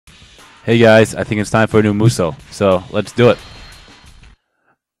Hey guys, I think it's time for a new Musou, so let's do it.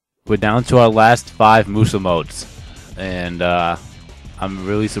 We're down to our last 5 Musou modes, and I'm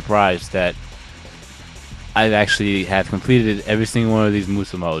really surprised that I actually have completed every single one of these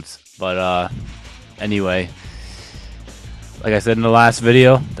Musou modes. But anyway, like I said in the last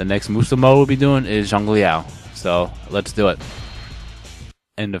video, the next Musou mode we'll be doing is Zhang Liao, so let's do it.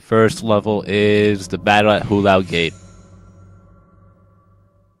 And the first level is the battle at Hulao Gate.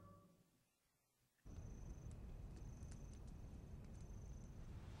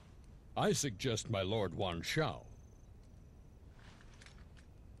 I suggest my Lord Wan Shao.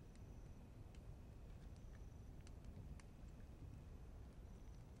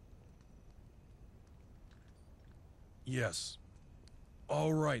 Yes.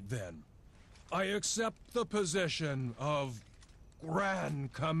 All right then. I accept the position of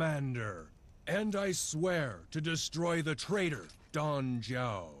Grand Commander, and I swear to destroy the traitor, Don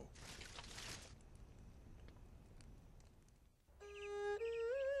Jiao.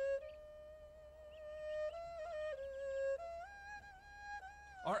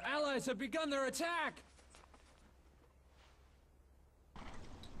 Our allies have begun their attack!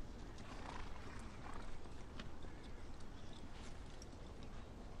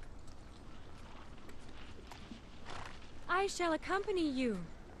 I shall accompany you.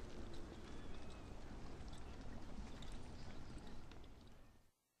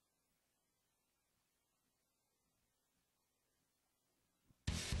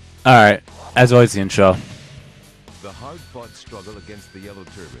 Alright, as always, the intro. The hard-fought struggle against the Yellow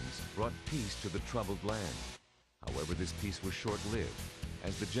Turbans brought peace to the troubled land. However, this peace was short-lived,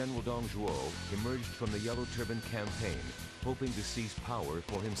 as the General Dong Zhuo emerged from the Yellow Turban campaign, hoping to seize power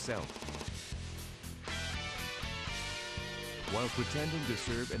for himself. While pretending to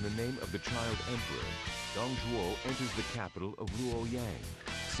serve in the name of the Child Emperor, Dong Zhuo enters the capital of Luoyang,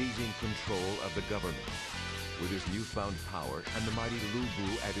 seizing control of the government. With his newfound power and the mighty Lu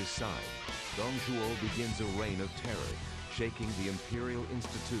Bu at his side, Dong Zhuo begins a reign of terror, shaking the imperial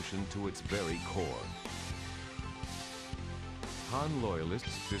institution to its very core. Han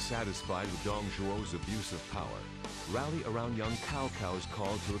loyalists, dissatisfied with Dong Zhuo's abuse of power, rally around young Cao Cao's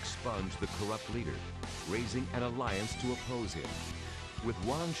call to expunge the corrupt leader, raising an alliance to oppose him. With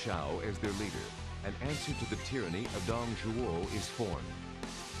Wan Shao as their leader, an answer to the tyranny of Dong Zhuo is formed.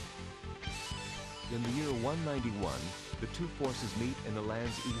 In the year 191, the two forces meet in the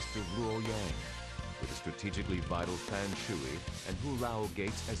lands east of Luoyang. With the strategically vital Fan Shui and Hulao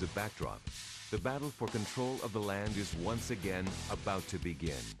Gates as a backdrop, the battle for control of the land is once again about to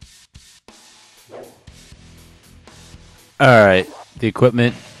begin. Alright, the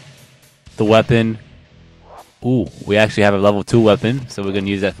equipment, the weapon. Ooh, we actually have a level 2 weapon, so we're going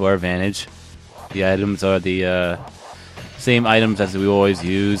to use that for our advantage. The items are the same items as we always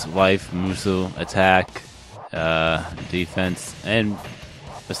use: life, Musou, attack, defense, and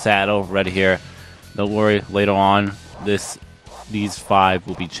the saddle right here. Don't worry, later on these 5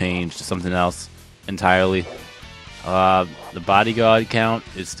 will be changed to something else entirely. The bodyguard count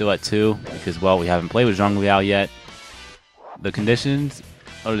is still at 2 because, well, we haven't played with Zhang Liao yet. The conditions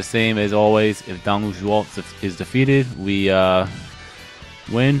are the same as always. If Dong Zhuo is defeated, we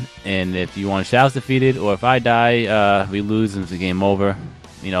win, and if Yuan Shao is defeated, or if I die, we lose and it's the game over.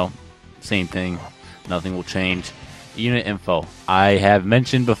 You know, same thing. Nothing will change. Unit info. I have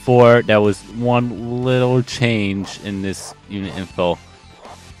mentioned before there was one little change in this unit info.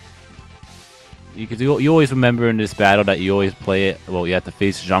 You always remember in this battle that you always play it. Well, you have to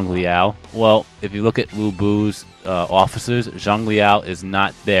face Zhang Liao. Well, if you look at Lu Bu's officers, Zhang Liao is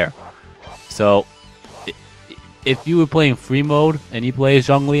not there. So, if you were playing free mode and you play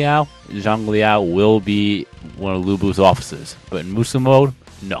Zhang Liao will be one of Lu Bu's officers. But in Musou mode,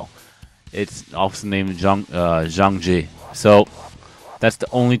 no. It's an officer named Zhang Ji. So, that's the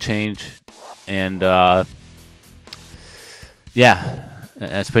only change. And, yeah,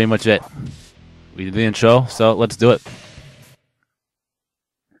 that's pretty much it. We did the intro, so let's do it.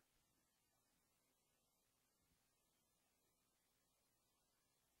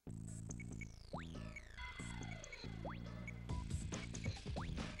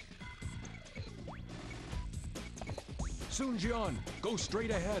 Sun Jian, go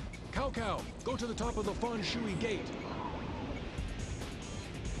straight ahead. Cao Cao, go to the top of the Fan Shui Gate.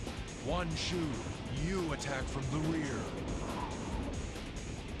 Wan Shu, you attack from the rear.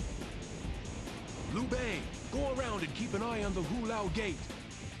 Liu Bei, go around and keep an eye on the Hulao Gate.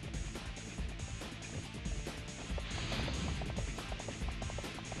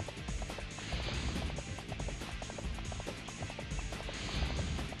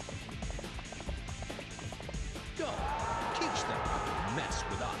 Go, teach them how to mess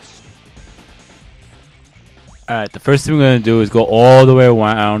with us. Alright, the first thing we're going to do is go all the way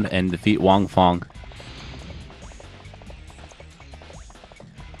around and defeat Wang Fong.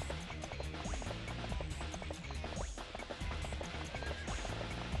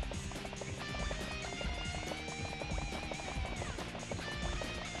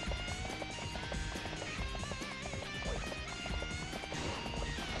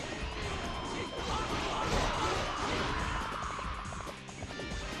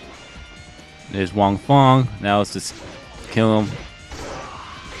 There's Wang Fong. Now let's just kill him.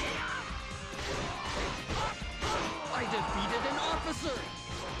 I defeated an officer.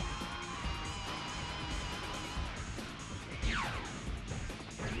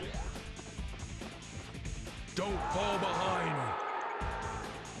 Don't fall behind.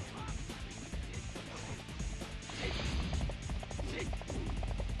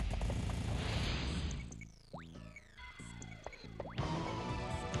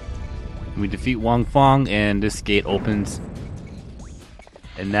 We defeat Wang Fong, and this gate opens.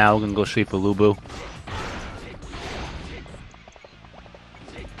 And now we're gonna go straight for Lubu.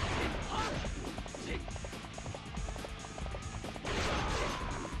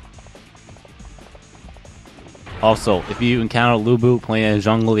 Also, if you encounter Lubu playing as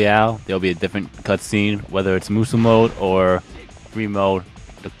Zhang Liao, there'll be a different cutscene. Whether it's Musou Mode or free mode,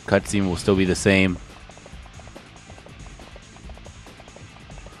 the cutscene will still be the same.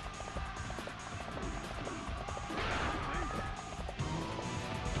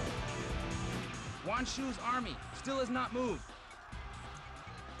 Wan Shu's army still has not moved.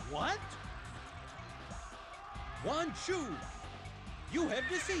 What? Wan Shu, you have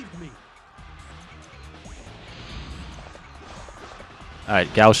deceived me.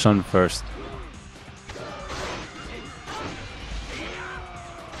 Alright, Gao Shun first.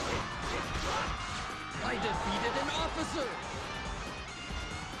 I defeated an officer.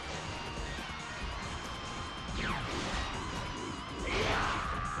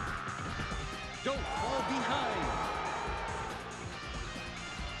 Don't fall behind.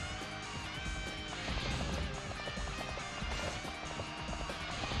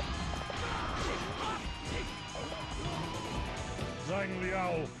 Zhang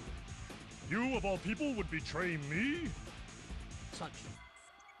Liao, you of all people would betray me? Such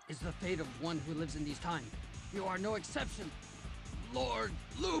is the fate of one who lives in these times. You are no exception, Lord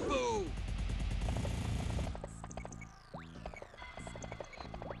Lubu.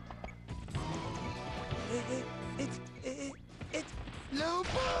 It's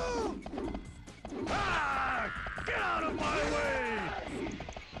Lubu! Ah! Get out of my way!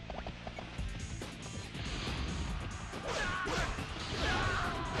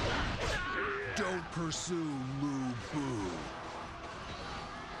 Don't pursue Lu Bu.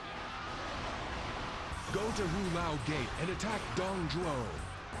 Go to Hu Lao Gate and attack Dong Zhuo.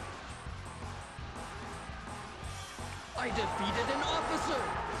 I defeated an officer.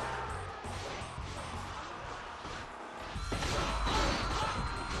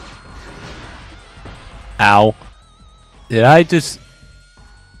 Ow. Did I just...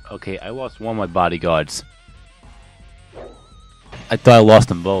 Okay, I lost one of my bodyguards. I thought I lost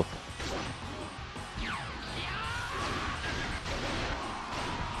them both.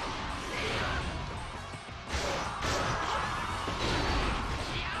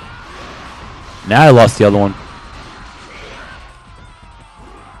 Now I lost the other one.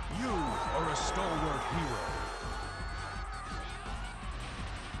 You are a stalwart hero.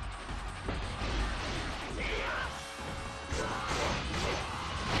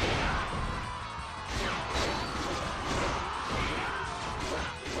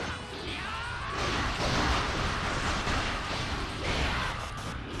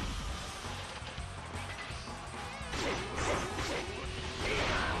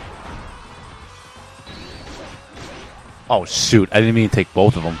 Oh shoot, I didn't mean to take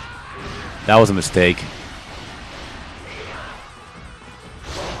both of them. That was a mistake.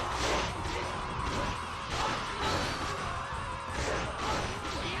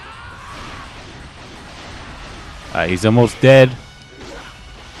 Alright, he's almost dead.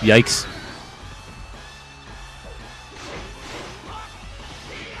 Yikes.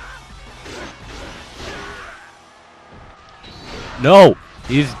 No!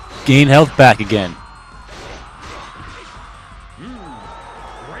 He's gained health back again.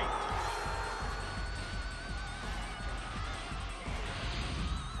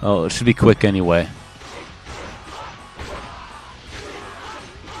 Oh, it should be quick anyway.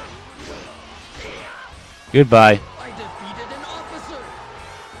 Goodbye. I defeated an officer.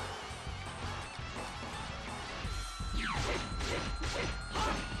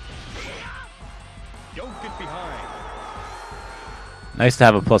 Don't get behind. Nice to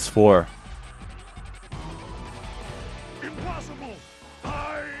have a +4.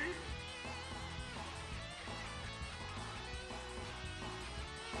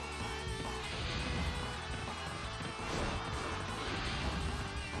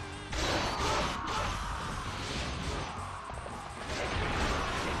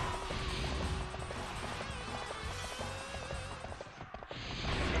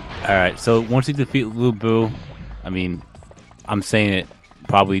 Alright, so once you defeat Lu Bu, I mean, I'm saying it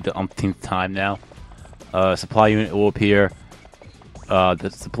probably the umpteenth time now, supply unit will appear. The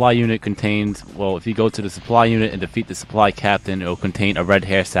supply unit contains, well, if you go to the supply unit and defeat the supply captain, it will contain a red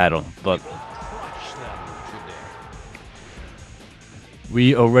hair saddle. But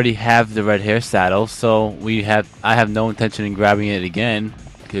we already have the red hair saddle, so I have no intention in grabbing it again,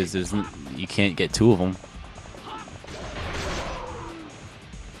 because you can't get two of them.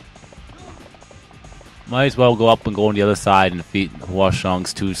 Might as well go up and go on the other side and defeat Hua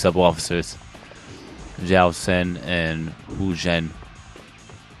Xiong's two sub-officers, Zhao Sen and Hu Zhen.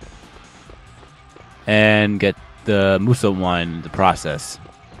 And get the Musou wine in the process.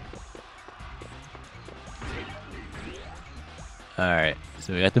 Alright,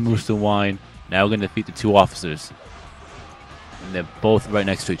 so we got the Musou wine. Now we're going to defeat the two officers. And they're both right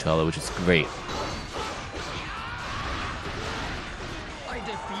next to each other, which is great. I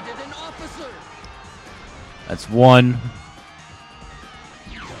defeated an officer. That's one.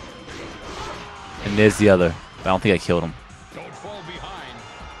 And there's the other. I don't think I killed him. Don't fall behind.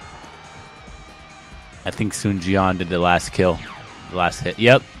 I think Sun Jian did the last kill. The last hit.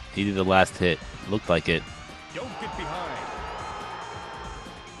 Yep, he did the last hit. Looked like it. Don't get behind.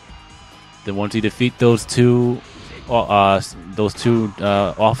 Then once you defeat those two officers,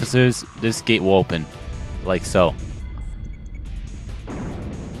 this gate will open. Like so.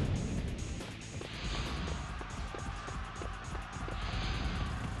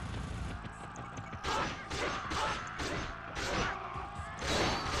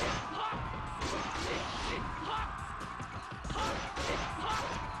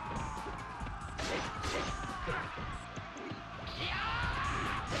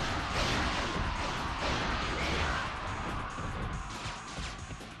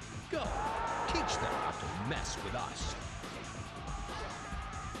 Go. Teach them how to mess with us.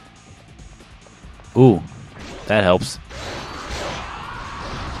 Ooh, that helps.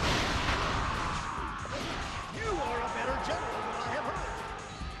 You are a better general than I have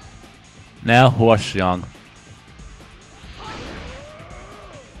heard. Now Hua Xiong.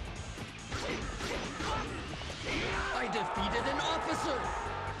 I defeated an officer.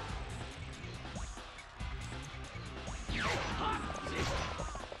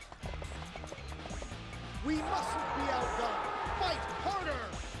 We mustn't be outdone. Fight harder.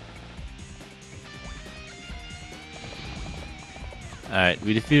 Alright,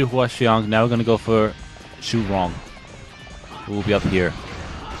 we defeated Hua Xiong. Now we're gonna go for Shu Rong, who will be up here.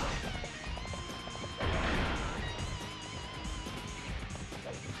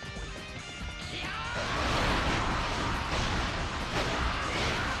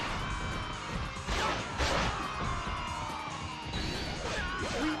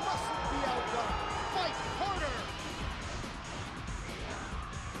 We mustn't be outdone. Fight harder.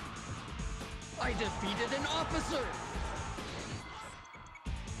 I defeated an officer.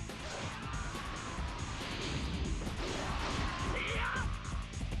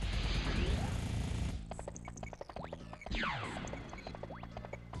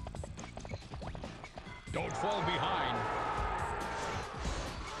 Don't fall behind.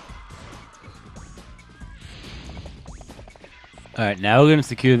 Alright, now we're gonna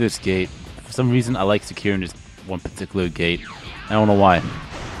secure this gate. For some reason, I like securing this one particular gate. I don't know why.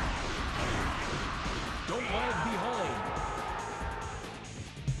 Don't lag behind.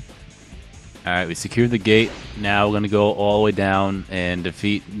 Alright, we secured the gate. Now we're gonna go all the way down and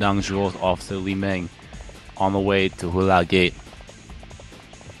defeat Dang Zhuo's officer Li Meng on the way to Hulao Gate.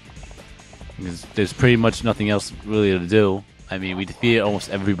 Because there's pretty much nothing else really to do. I mean, we defeated almost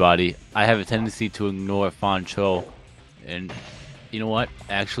everybody. I have a tendency to ignore Fan Chou. And you know what?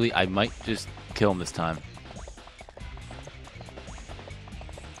 Actually, I might just kill him this time.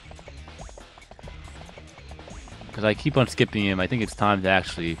 Because I keep on skipping him. I think it's time to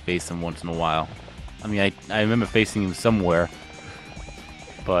actually face him once in a while. I mean, I remember facing him somewhere.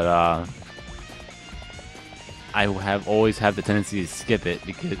 But, I have always have the tendency to skip it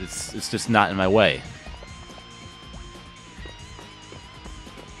because it's just not in my way.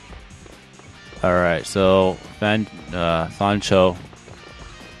 Alright, so Fan Chou.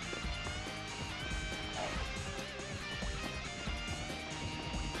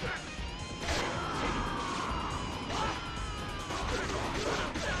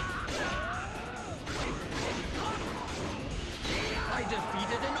 I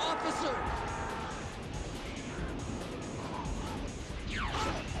defeated an officer.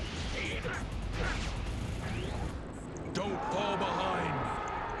 Don't fall behind.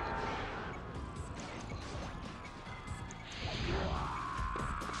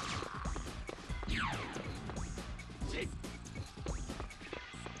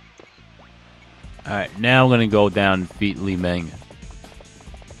 Alright, now I'm gonna go down and defeat Li Meng.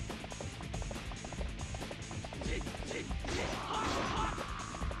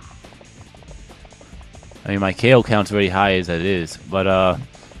 I mean, my KO count's very high as it is, but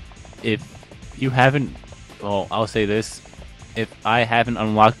if you haven't, well, I'll say this: if I haven't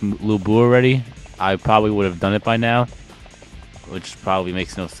unlocked Lu Bu already, I probably would have done it by now, which probably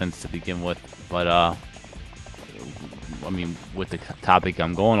makes no sense to begin with. But I mean, with the topic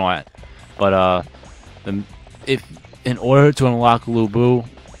I'm going on, but if in order to unlock Lu Bu,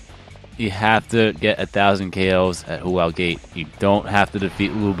 you have to get 1,000 KOs at Hulao Gate. You don't have to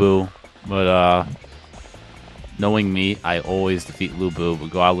defeat Lu Bu, but knowing me, I always defeat Lu Bu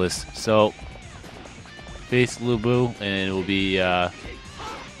regardless. So face Lu Bu, and it will be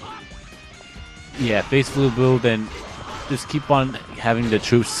face Lu Bu. Then just keep on having the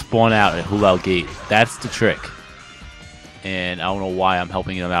troops spawn out at Hulao Gate. That's the trick. And I don't know why I'm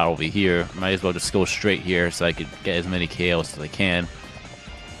helping them out over here. Might as well just go straight here so I could get as many KOs as I can.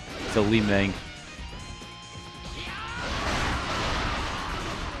 So Li Meng.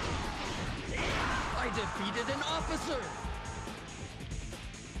 I defeated an officer!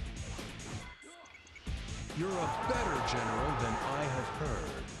 You're a better general than I have heard.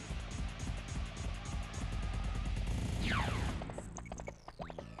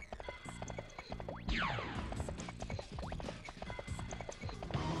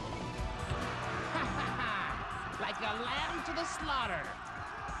 Like a lamb to the slaughter.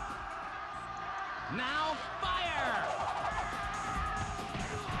 Now fire!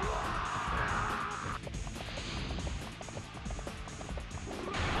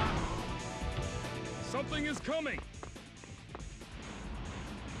 Something is coming!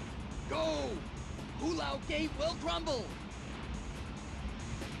 Go! Hulao Gate will crumble!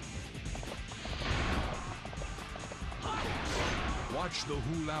 Watch the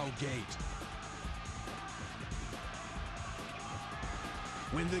Hulao Gate.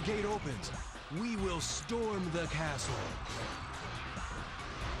 When the gate opens, we will storm the castle.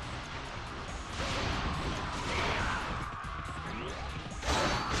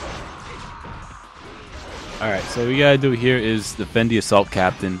 Alright, so what we gotta do here is defend the assault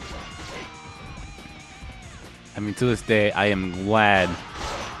captain. I mean, to this day, I am glad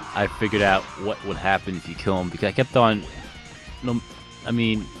I figured out what would happen if you kill him, because I kept on... I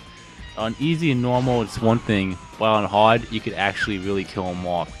mean, on easy and normal, it's one thing, while on hard, you could actually really kill him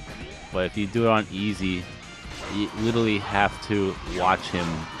off. But if you do it on easy, you literally have to watch him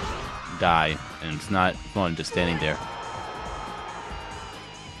die, and it's not fun just standing there.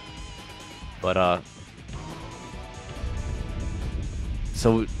 But,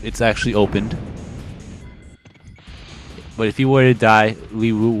 so it's actually opened. But if he were to die,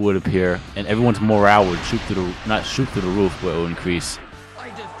 Li Wu would appear, and everyone's morale would shoot through the, not shoot through the roof, but it would increase. I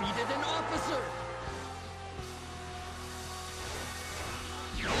defeated an officer!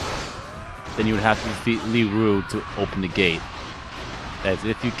 Then you would have to defeat Li Wu to open the gate. That's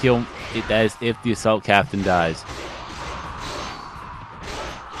if you kill. That is if the assault captain dies.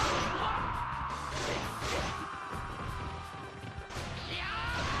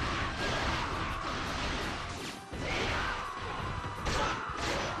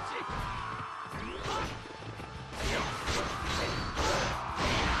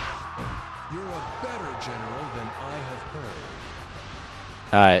 You're a better general than I have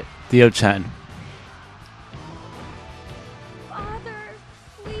heard. Alright, Theo-chan. Father,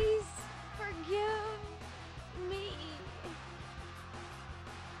 please forgive me.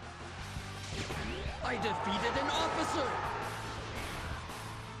 I defeated an officer!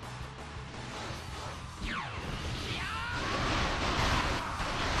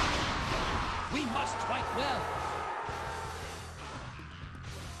 We must fight well.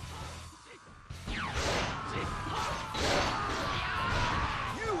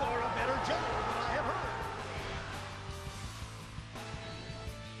 You are a better general than I have heard.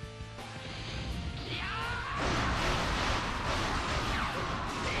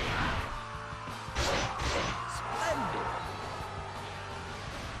 Splendid!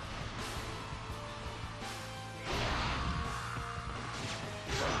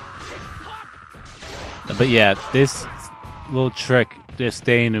 But yeah, this little trick, just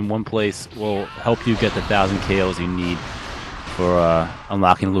staying in one place, will help you get the 1,000 KOs you need for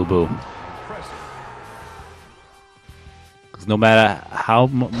unlocking Lu Bu. Because no matter how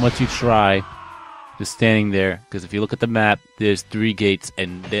much you try, just standing there, because if you look at the map, there's 3 gates,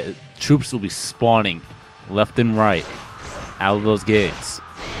 and the troops will be spawning left and right out of those gates.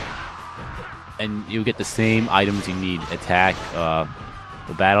 And you'll get the same items you need: attack,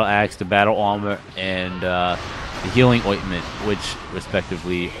 the battle axe, the battle armor, and the healing ointment, which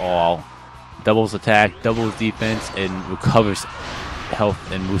respectively all doubles attack, doubles defense, and recovers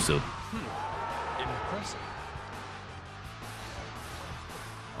health in Musou. Impressive.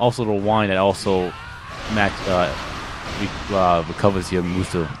 Also the wine that also recovers your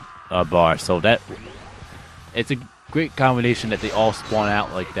Musou bar. So that it's a great combination that they all spawn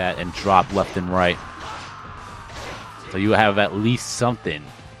out like that and drop left and right. So you have at least something.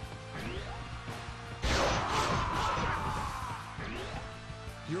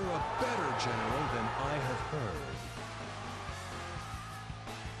 You're a better general than I have heard.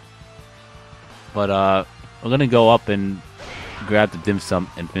 But we're gonna go up and grab the dim sum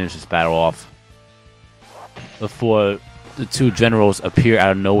and finish this battle off before the two generals appear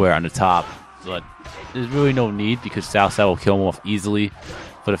out of nowhere on the top. But there's really no need because Cao Cao will kill him off easily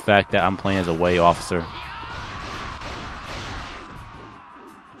for the fact that I'm playing as a Wei officer.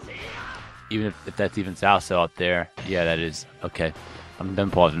 Even if that's even Cao Cao out there. Yeah, that is. Okay. I'm done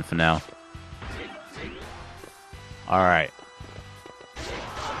pausing for now. Alright.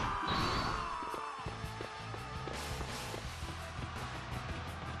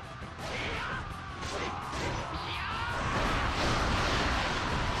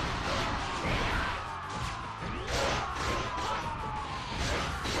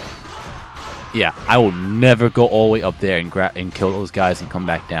 Yeah, I will never go all the way up there and kill those guys and come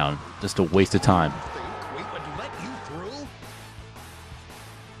back down. Just a waste of time. Think we would let you through?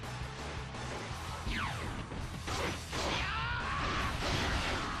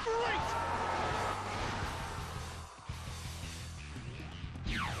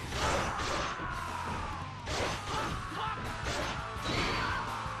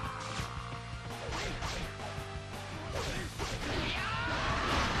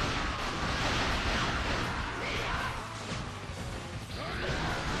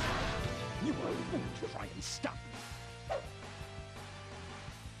 You won't try and stop me.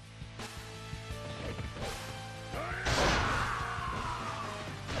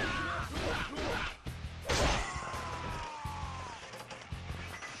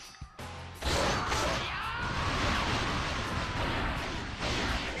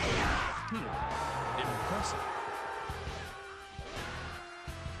 Impressive.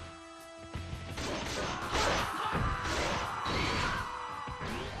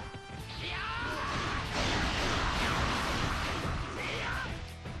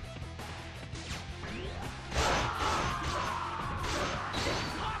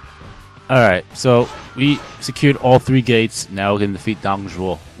 Alright, so we secured all 3 gates. Now we can defeat Dang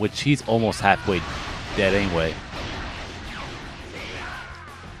Zhuo, which he's almost halfway dead anyway.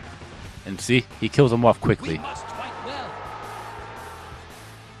 And see, he kills him off quickly. We must fight well.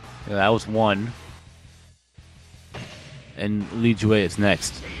 Yeah, that was 1. And Li Jue is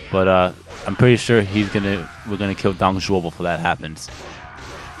next. But I'm pretty sure we're gonna kill Dang Zhuo before that happens.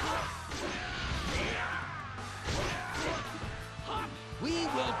 We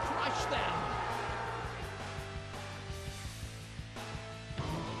will crush them.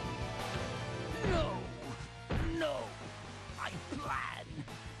 No, no, my plan.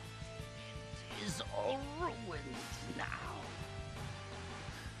 It is all ruined now.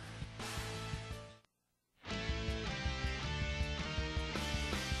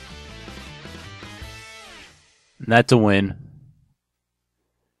 That's a win.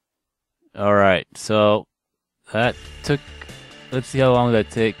 Alright, so that took, let's see how long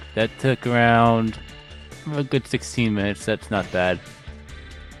that took. That took around a good 16 minutes. That's not bad.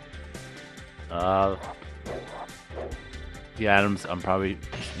 The items, I'm probably,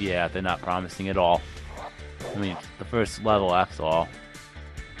 yeah, they're not promising at all. I mean, the first level after all.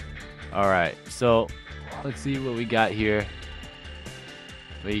 Alright, so let's see what we got here.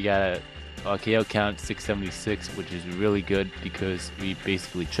 We got a KO count 676, which is really good because we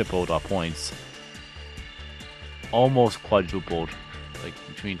basically tripled our points. Almost quadrupled, like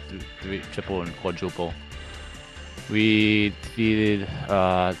between triple and quadruple. We defeated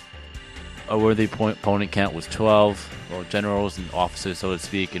a worthy opponent count was 12. Well, generals and officers, so to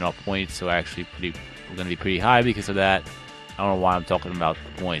speak, and our points are actually we're going to be pretty high because of that. I don't know why I'm talking about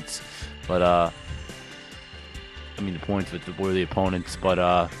the points, but I mean the points with the worthy opponents,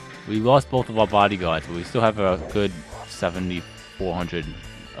 but we lost both of our bodyguards, but we still have a good 7,400.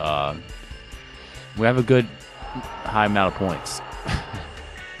 We have a good high amount of points.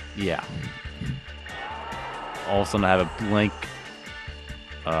 Yeah. Also, I have a blank.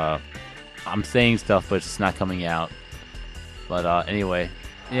 I'm saying stuff, but it's not coming out. But anyway,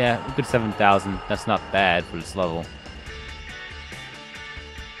 yeah, a good 7,000. That's not bad for this level.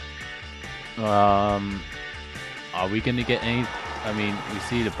 Are we gonna get any? I mean, we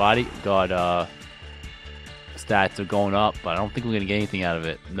see the bodyguard stats stats are going up, but I don't think we're gonna get anything out of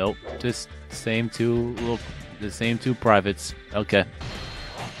it. Nope, just the same two privates. Okay,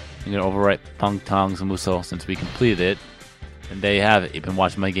 I'm gonna overwrite Pung Tong's Musou since we completed it. And there you have it. You've been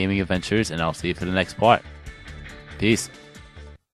watching my gaming adventures, and I'll see you for the next part. Peace.